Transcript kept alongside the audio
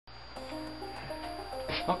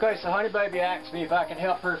Okay, so Honey Baby asked me if I could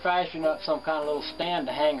help her fashion up some kind of little stand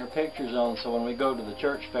to hang her pictures on, so when we go to the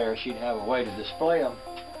church fair she'd have a way to display them.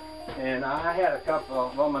 And I had a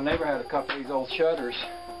couple, well, my neighbor had a couple of these old shutters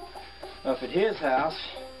up at his house,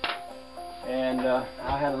 and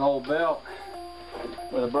I had an old belt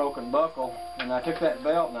with a broken buckle, and I took that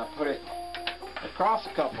belt and I put it across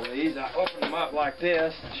a couple of these. I opened them up like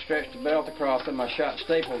this, stretched the belt across them, I shot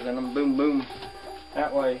staples in them, boom boom.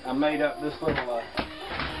 That way I made up this little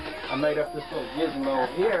gizmo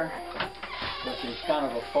here, which is kind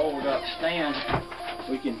of a fold up stand.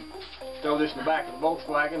 We can throw this in the back of the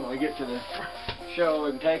Volkswagen. When we get to the show,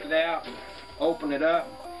 we can take it out, open it up,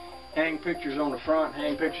 hang pictures on the front,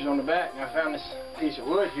 hang pictures on the back. And I found this piece of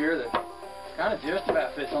wood here that kind of just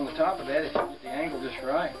about fits on the top of that if you get the angle just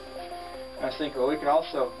right. I was thinking, well, we could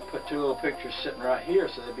also put two little pictures sitting right here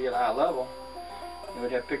so they'd be at eye level. And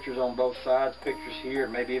we'd have pictures on both sides, pictures here,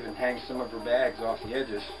 and maybe even hang some of her bags off the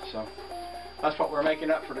edges. So that's what we're making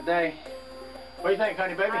up for today. What do you think,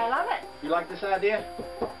 Honey Baby? I love it. You like this idea?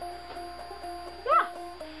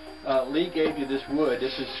 Yeah. Lee gave you this wood.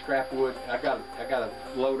 This is scrap wood. I got a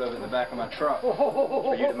load of it in the back of my truck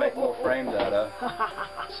for you to make more frames out of.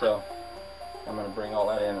 So I'm going to bring all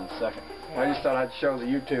that in a second. I just thought I'd show the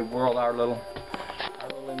YouTube world our little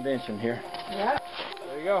invention here. Yep.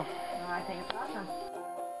 There you go. I think it's awesome.